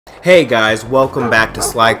Hey guys, welcome back to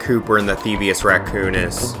Sly Cooper and the Thievius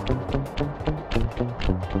Raccoonus.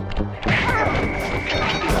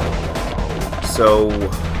 So,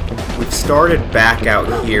 we've started back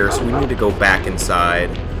out here, so we need to go back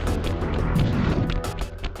inside.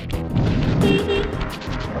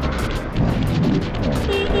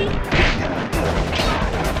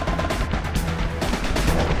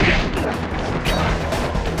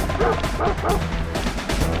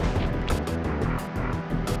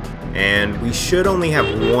 And we should only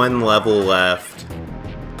have one level left.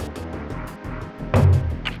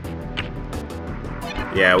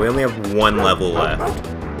 Yeah, we only have one level left.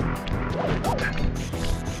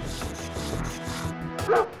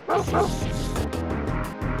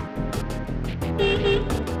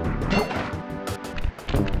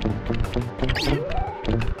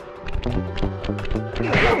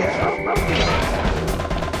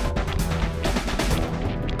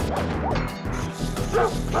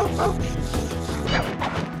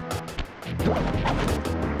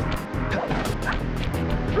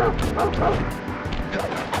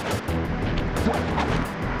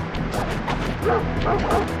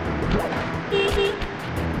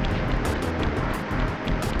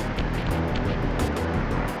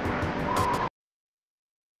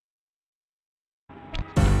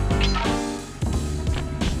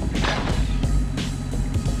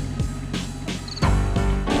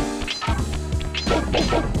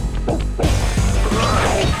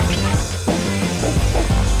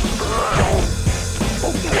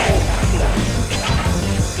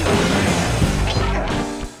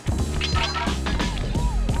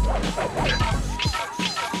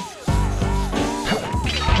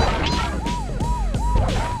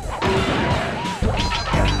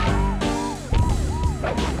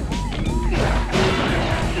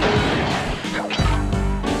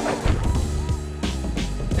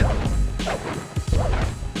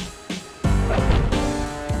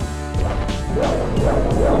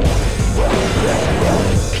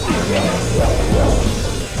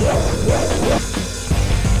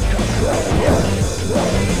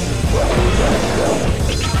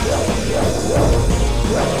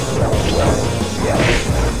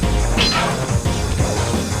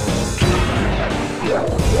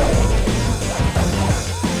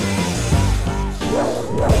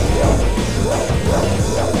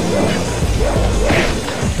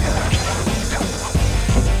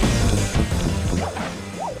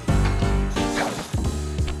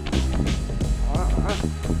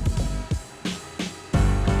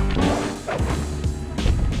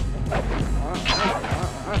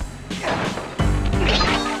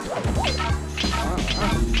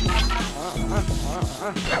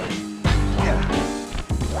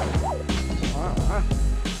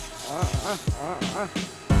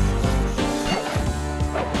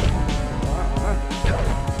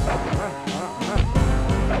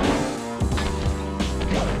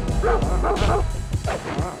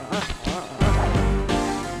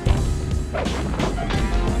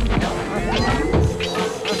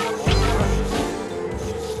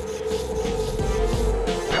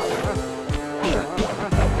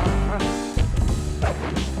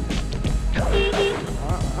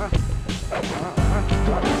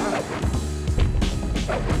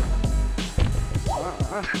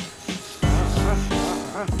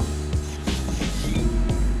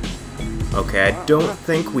 Okay, I don't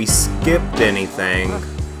think we skipped anything.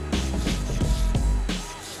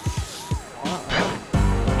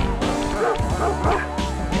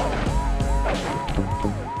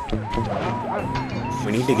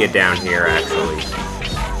 We need to get down here, actually.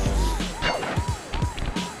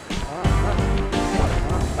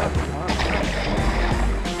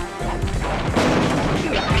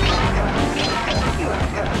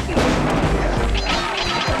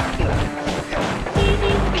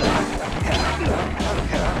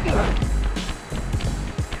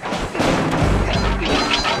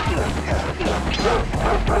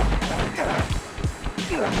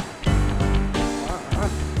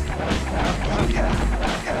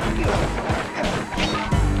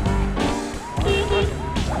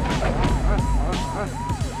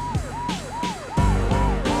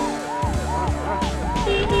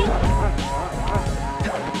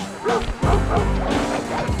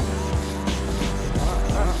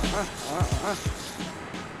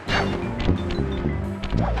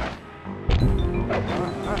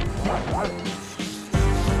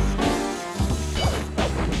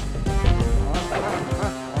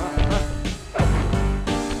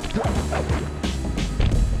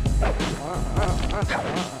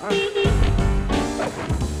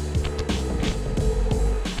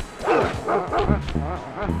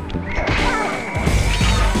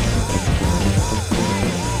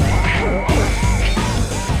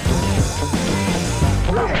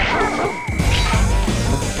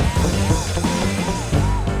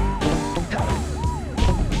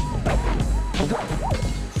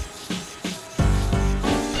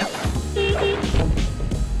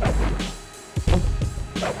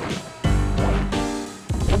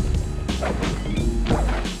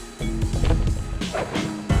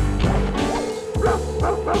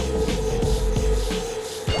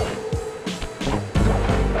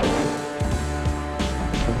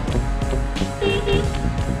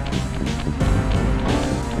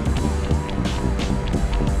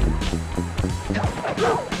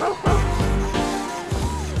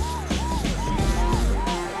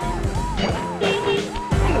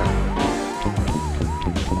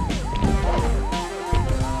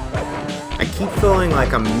 feeling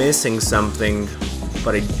like I'm missing something,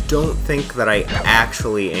 but I don't think that I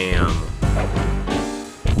actually am.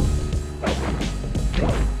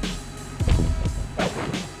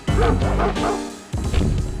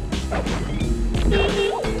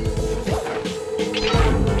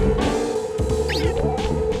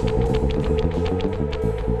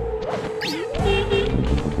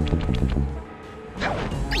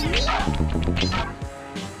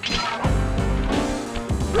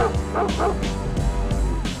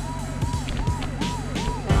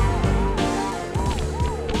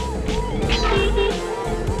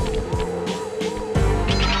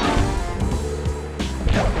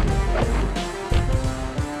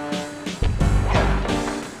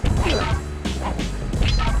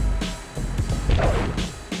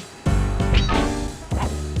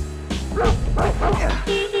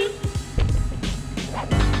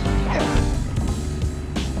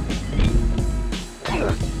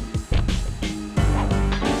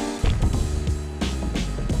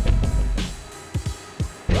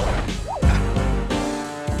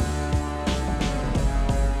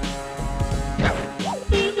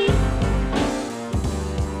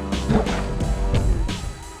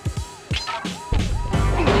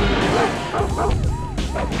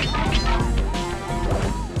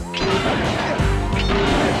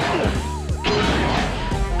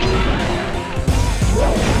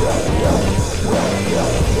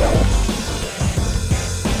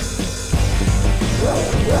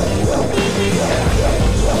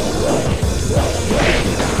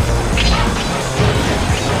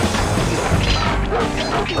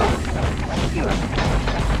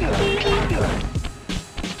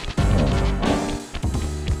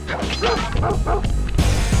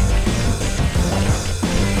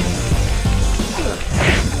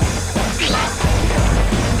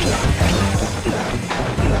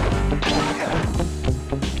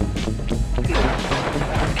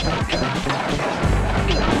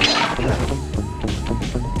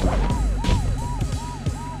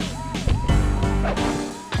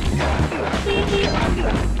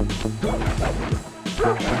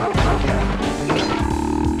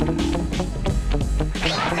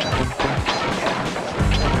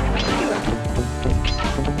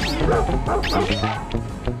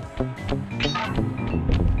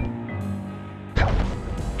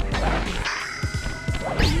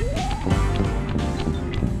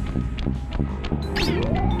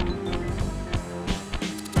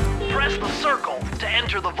 Press the circle to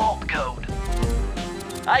enter the vault code.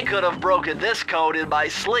 I could have broken this code in my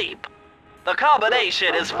sleep. The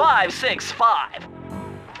combination is 565.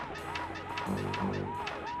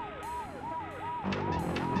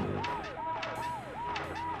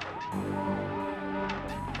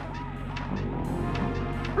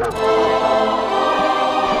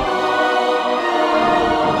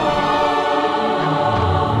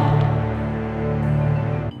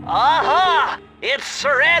 Aha! It's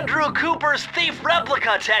Sir Andrew Cooper's thief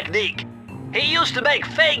replica technique. He used to make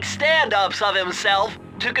fake stand-ups of himself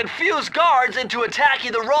to confuse guards into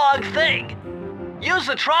attacking the wrong thing. Use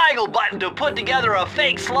the triangle button to put together a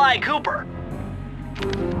fake Sly Cooper.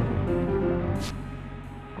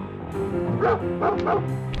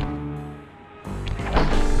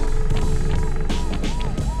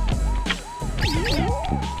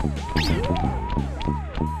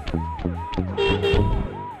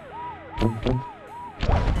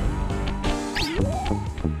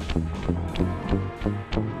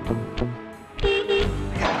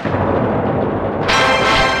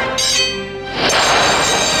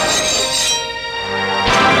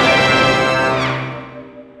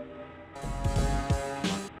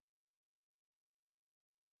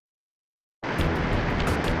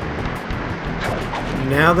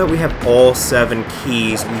 Now that we have all 7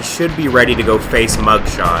 keys, we should be ready to go face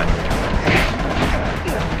Mugshot.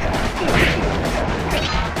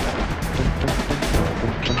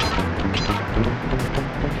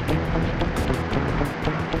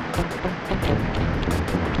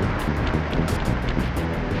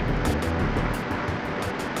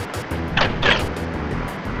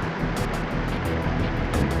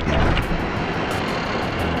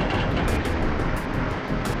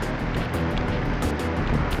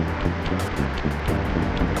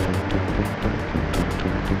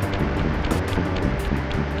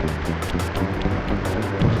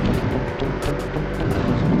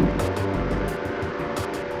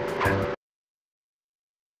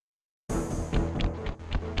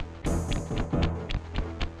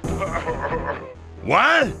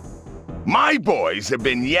 What? My boys have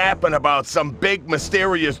been yapping about some big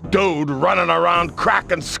mysterious dude running around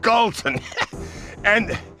cracking skulls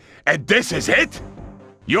and this is it?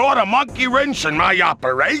 You're the monkey wrench in my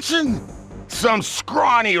operation? Some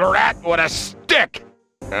scrawny rat with a stick!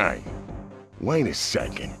 Hey, wait a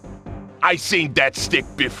second. I seen that stick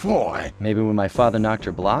before. Maybe when my father knocked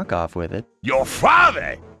your block off with it. Your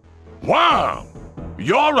father? Wow!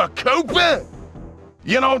 You're a Cooper?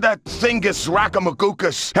 You know, that Thievius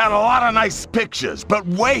Raccoonus had a lot of nice pictures, but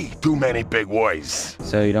way too many big words.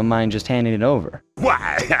 So you don't mind just handing it over?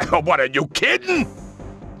 What? What, are you kidding?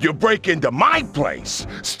 You break into my place,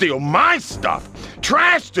 steal my stuff,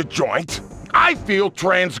 trash the joint. I feel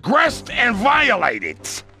transgressed and violated.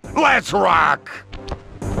 Let's rock!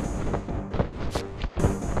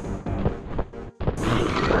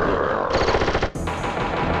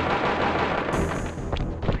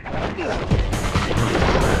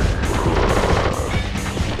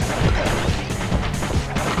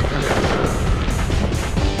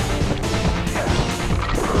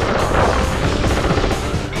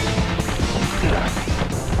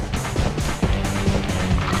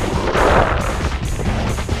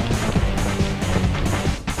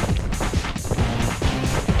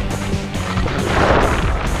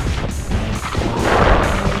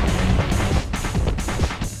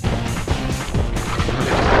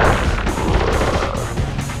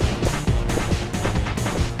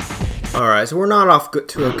 Alright, so we're not off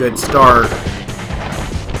to a good start.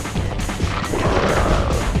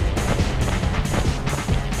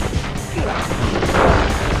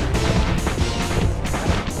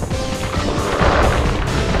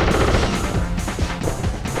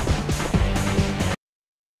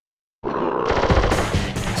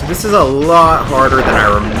 So this is a lot harder than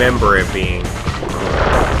I remember it being.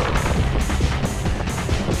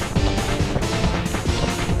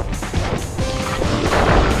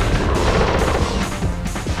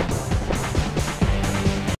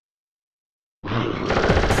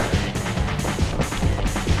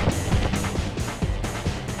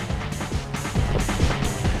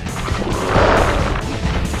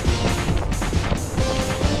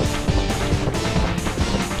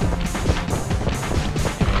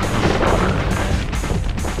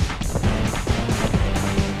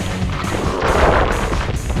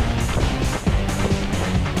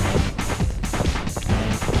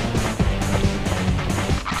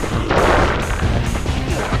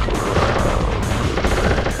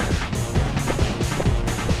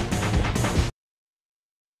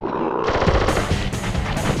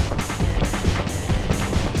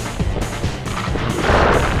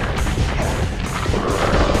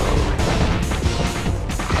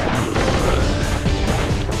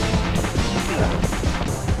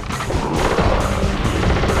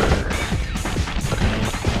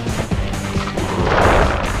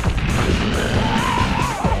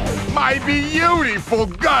 My beautiful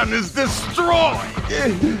gun is destroyed!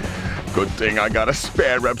 Good thing I got a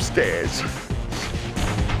spare upstairs.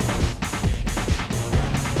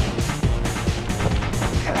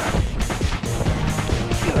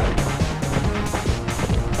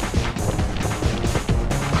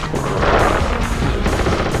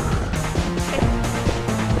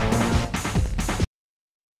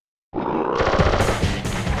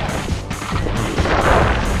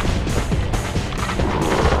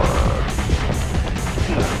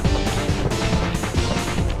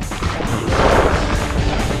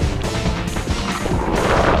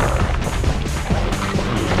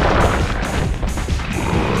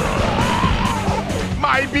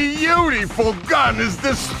 My beautiful gun is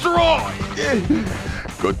destroyed!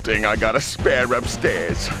 Good thing I got a spare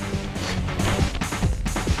upstairs.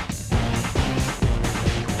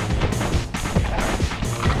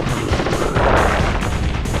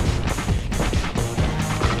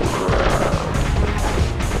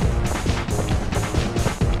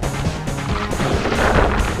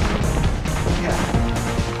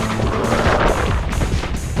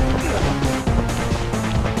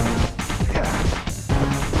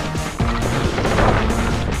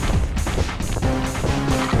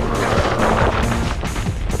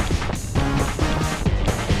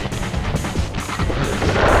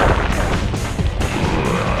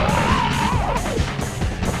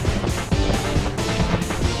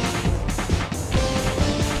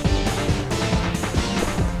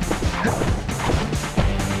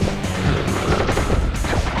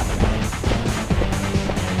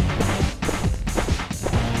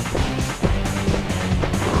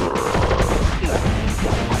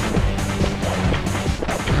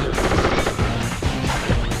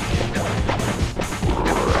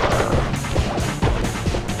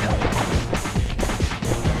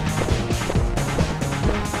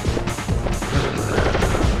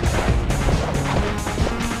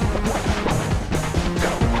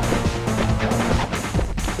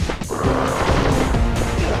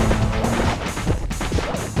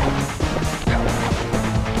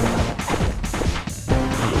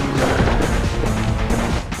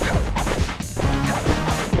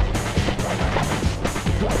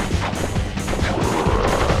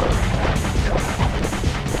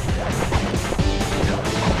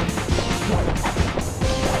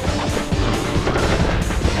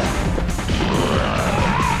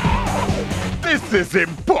 This is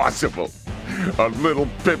impossible. A little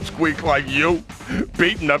pipsqueak like you,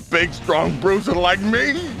 beating a big, strong bruiser like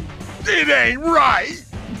me? It ain't right.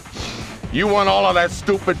 You want all of that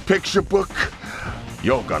stupid picture book?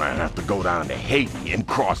 You're gonna have to go down to Haiti and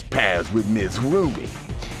cross paths with Ms. Ruby.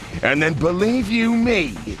 And then believe you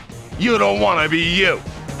me, you don't want to be you.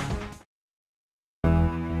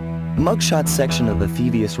 The mugshot section of the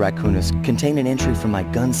Thievius Raccoonus contained an entry from my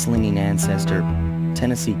gunslinging ancestor,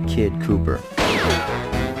 Tennessee Kid Cooper.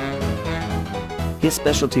 His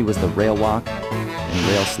specialty was the rail walk and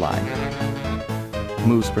rail slide,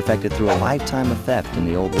 moves perfected through a lifetime of theft in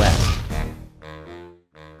the Old West.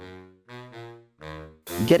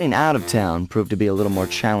 Getting out of town proved to be a little more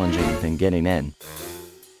challenging than getting in.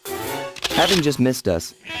 Having just missed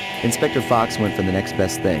us, Inspector Fox went for the next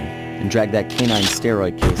best thing and dragged that canine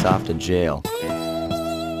steroid case off to jail.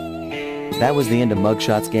 That was the end of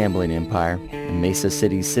Mugshot's gambling empire, and Mesa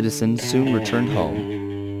City's citizens soon returned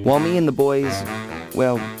home. While me and the boys,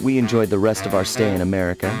 well, we enjoyed the rest of our stay in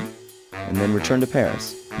America, and then returned to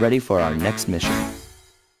Paris, ready for our next mission.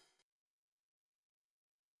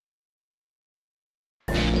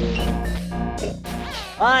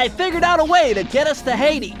 I figured out a way to get us to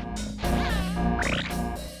Haiti.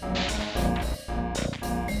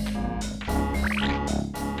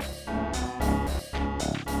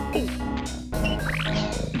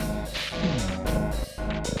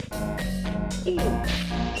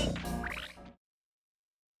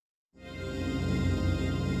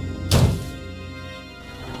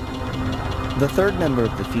 The third member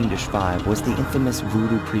of the Fiendish Five was the infamous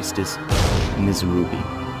voodoo priestess, Ms. Ruby.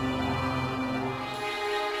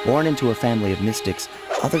 Born into a family of mystics,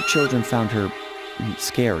 other children found her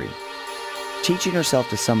scary. Teaching herself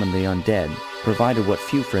to summon the undead provided what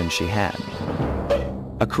few friends she had.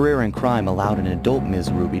 A career in crime allowed an adult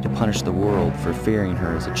Ms. Ruby to punish the world for fearing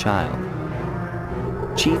her as a child.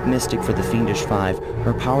 Chief mystic for the Fiendish Five,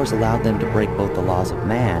 her powers allowed them to break both the laws of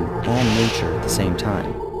man and nature at the same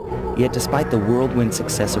time. Yet despite the whirlwind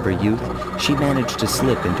success of her youth, she managed to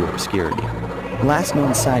slip into obscurity. Last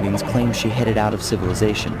known sightings claim she headed out of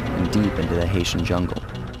civilization and deep into the Haitian jungle.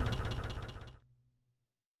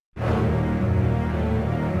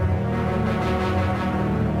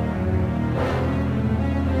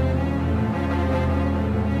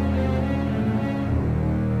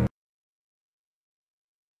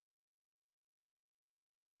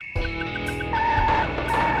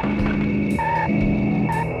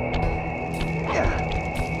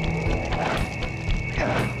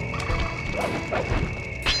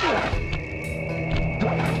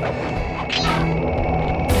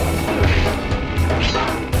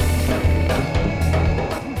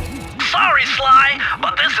 Sorry, Sly,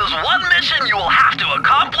 but this is one mission you will have to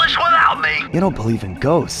accomplish without me. You don't believe in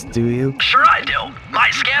ghosts, do you? Sure I do. My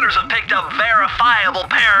scanners have picked up verifiable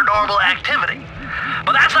paranormal activity.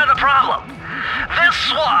 But that's not the problem. This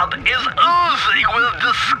swamp is oozing with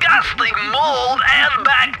disgusting mold and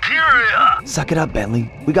bacteria. Suck it up,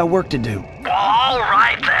 Bentley. We got work to do. All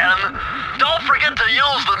right, then. Don't forget to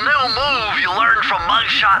use the new move you learned from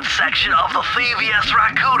Mugshot's section of the Thievius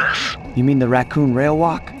Raccoonus. You mean the raccoon rail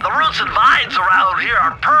walk? The roots and vines around here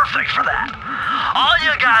are perfect for that. All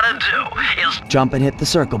you gotta do is Jump and hit the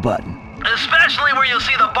circle button. especially where you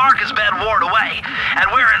see the bark has been worn away, and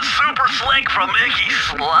where it's super slick from icky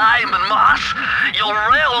slime and moss, you'll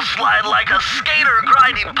rail slide like a skater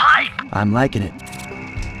grinding pipe. I'm liking it.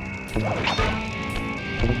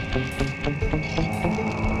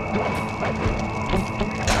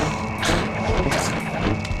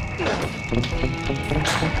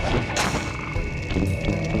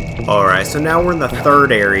 Alright, so now we're in the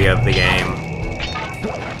third area of the game.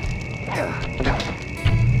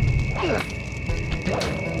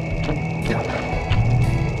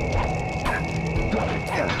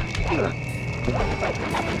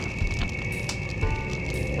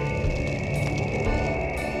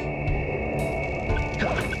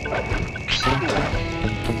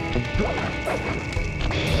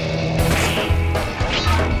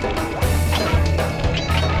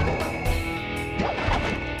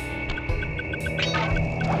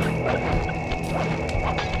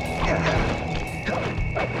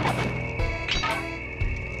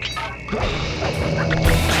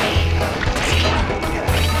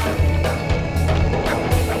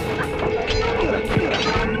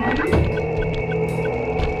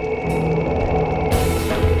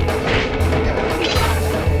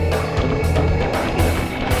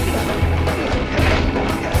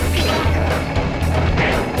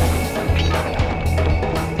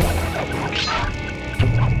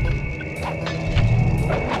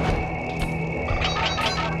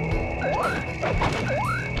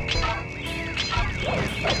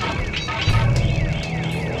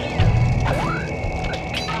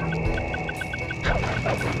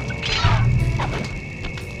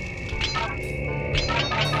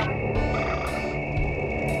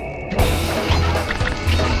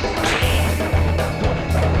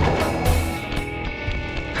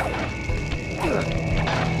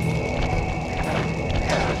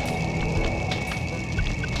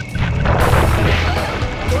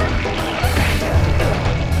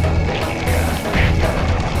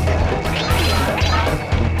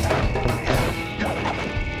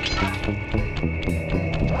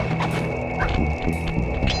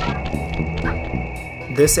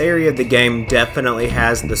 this area of the game definitely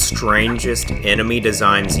has the strangest enemy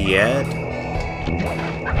designs yet.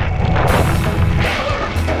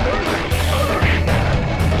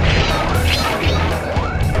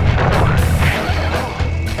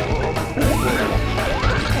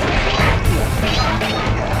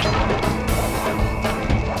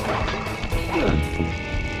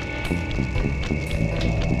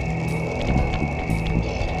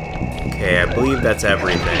 Okay, I believe that's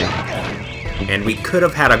everything. And we could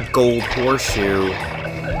have had a gold horseshoe.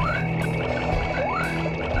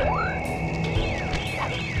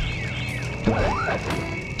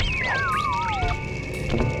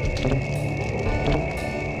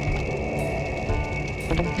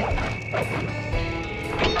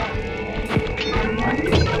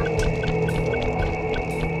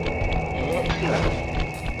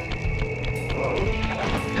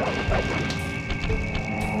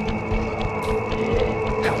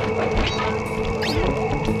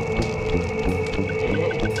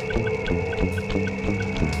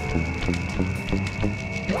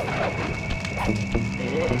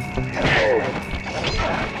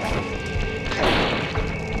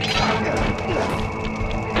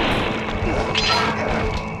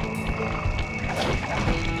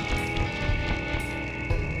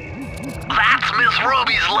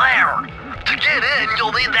 Ruby's lair. To get in,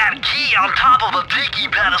 you'll need that key on top of the tiki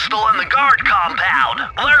pedestal in the guard compound.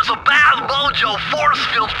 There's a bad mojo force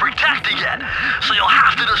field protecting it, so you'll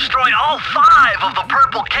have to destroy all 5 of the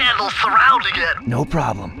purple candles surrounding it. No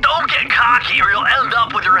problem. Don't get cocky or you'll end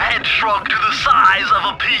up with your head shrunk to the size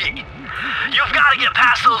of a pea. You've got to get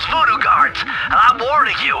past those voodoo guards, and I'm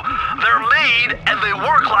warning you, they're mean and they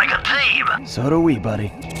work like a team. So do we,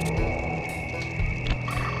 buddy.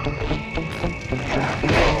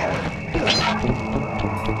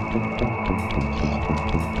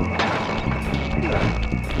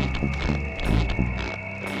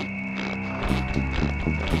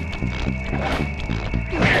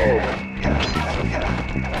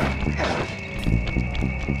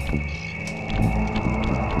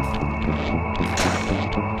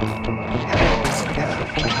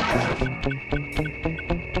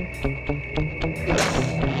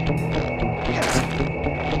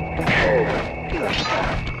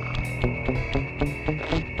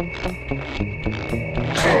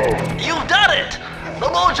 You've done it! The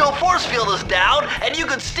mojo force field is down, and you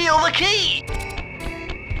can steal the key!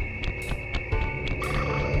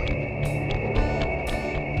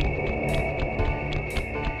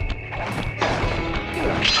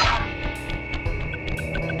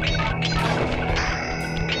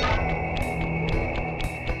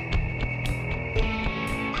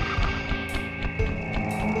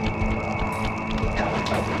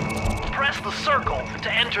 Press the circle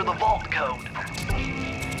to enter the vault code.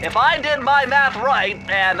 If I did my math right,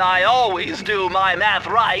 and I always do my math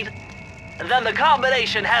right, then the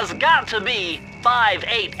combination has got to be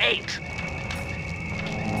 588.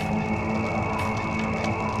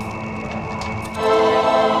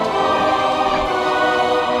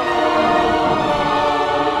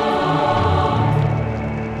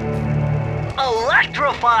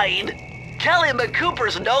 Electrified! Kelly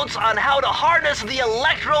McCooper's notes on how to harness the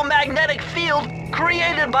electromagnetic field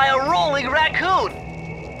created by a rolling raccoon.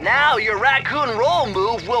 Now your raccoon roll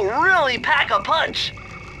move will really pack a punch.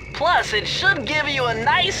 Plus, it should give you a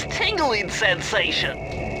nice tingling sensation.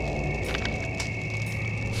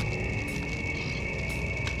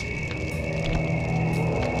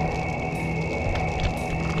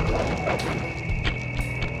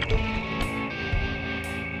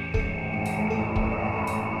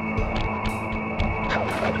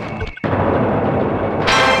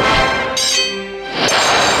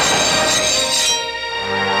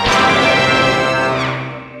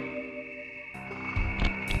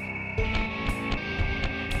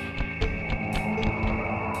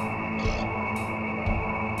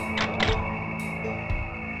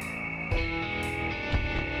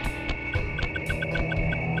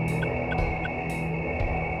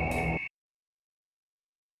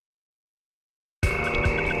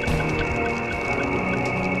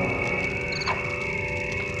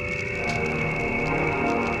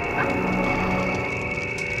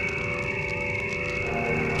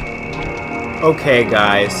 Okay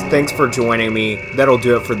guys, thanks for joining me. That'll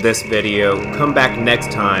do it for this video. Come back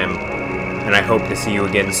next time, and I hope to see you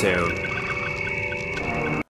again soon.